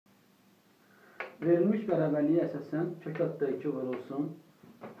Verilmiş bərabərliyə əsasən tqdk vurulsun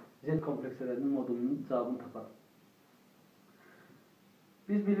Z komplekslərinin modulunun cavabını tapar.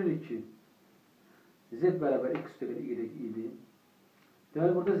 Biz bilirik ki, Z bərabər x üstəgəl y idi.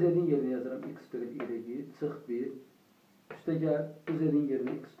 Deməli, burada Z-in yerinə yazıram x üstəgəl y, çıx 1, üstəgəl bu Z-in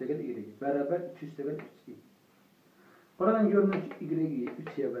yerinə x üstəgəl y, bərabər 2 üstəgəl 3y. Buradan görünür ki, y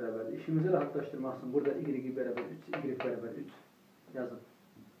 3-yə bərabərdir. İşimizi rahatlaşdırmaq üçün burada y bərabər 3, y bərabər 3 yazın.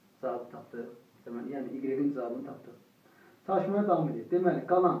 Cavabı tapdıq. Deməli, yəni y-in cavabını tapdıq. Çalışmaya davam edir. Deməli,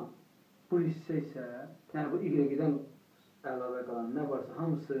 qalan bu hissə isə, yəni bu y-dən əlavə qalan nə varsa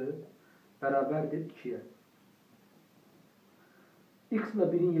hamısı bərabərdir 2-yə. X ilə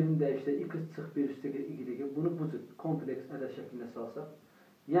 1-in yerini dəyişsə, x çıx 1 üstəgəl y, bunu bu cür kompleks ədəd şəklində salsaq,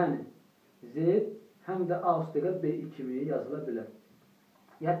 yəni Z həm də A üstəgəl B2 kimi yazıla bilər.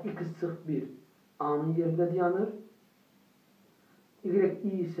 Yəni x çıx 1 A-nın yerində dayanır, y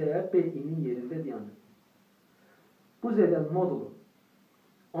isə B-nin yerində dayanır. Bu Z-dən modulu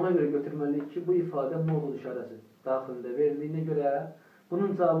ona görə götürməliyik ki, bu ifadə modul işarəsi daxilində verildiyinə görə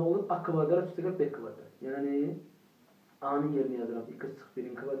bunun cavabı olur A kvadrat üstəgəl B kvadrat. Yəni A-nın yerinə yazıram x çıx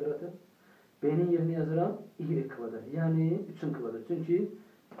 1-in kvadratı, B-nin yerinə yazıram y kvadrat. Yəni 3-ün kvadratı. Çünki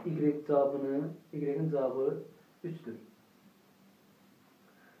y-in cavabı 3'dür.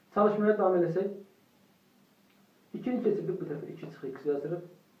 Çalışmaya davam edesek, 2'ni keçirdik, bu tərəfə 2 çıx x yazırıq.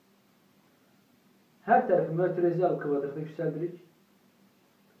 Hər tərəfi mötəriziyal kvadrata yüksəldirik.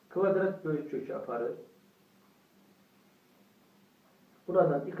 Kvadrat böyük kökü aparır.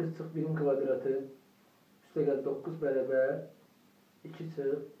 Buradan x çıx 1'in kvadratı üstəgəl 9 bərabər 2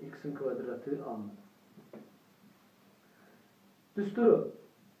 çıx x-in kvadratı alınır. Düsturu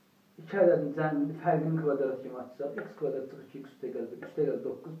 2 ədədin fərqinin kvadratı kimi açsaq, x kvadrat çıx 2 x üstəgəl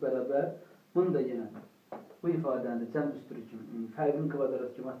 9 bərabər, bunu da yenə bu ifadəni cəm düsturu kimi, fərqinin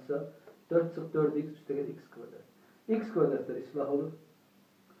kvadratı kimi açsaq, 4 çıx 4x üstəgəl x kvadrat. X kvadratlar islah olur.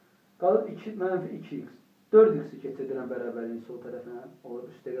 Qalır 2 mənfi 2x. 4x-i keçirdirəm bərabərliyin sol tərəfinə, olur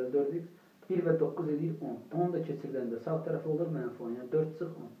üstəgəl 4x. 1 və 9 edir 10. 10 da keçiriləndə sağ tərəfə olur mənfi 10, yəni 4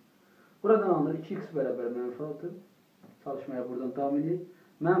 çıx 10. Buradan alınır 2x bərabər mənfi 6. Çalışmaya buradan davam edək.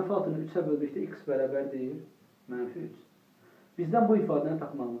 Mənfi 6-nı 3-ə böldükdə x bərabərdir mənfi 3. Bizdən bu ifadəni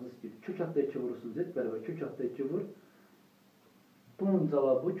tapmamızı istəyir. Kök altda 2 vurursun, z bərabər kök altda 2 vur. Bunun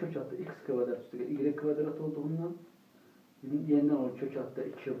cavabı kök altda x kvadrat üstəgəl y kvadrat olduğundan yenidən olur kök altda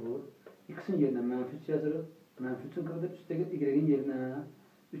 2 vur. X-in yerinə mənfi 3 yazırıq. Mənfi 3-ün kvadrat üstəgəl y-in yerinə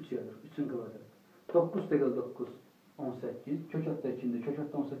 3 yazırıq. 3-ün kvadrat. 9 üstəgəl 9 18. Kök altda 2-də kök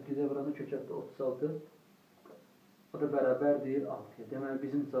altda 18-ə vuranda kök altda 36. O da bərabərdir 6-ya. Deməli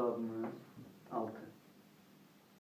bizim cavabımız 6.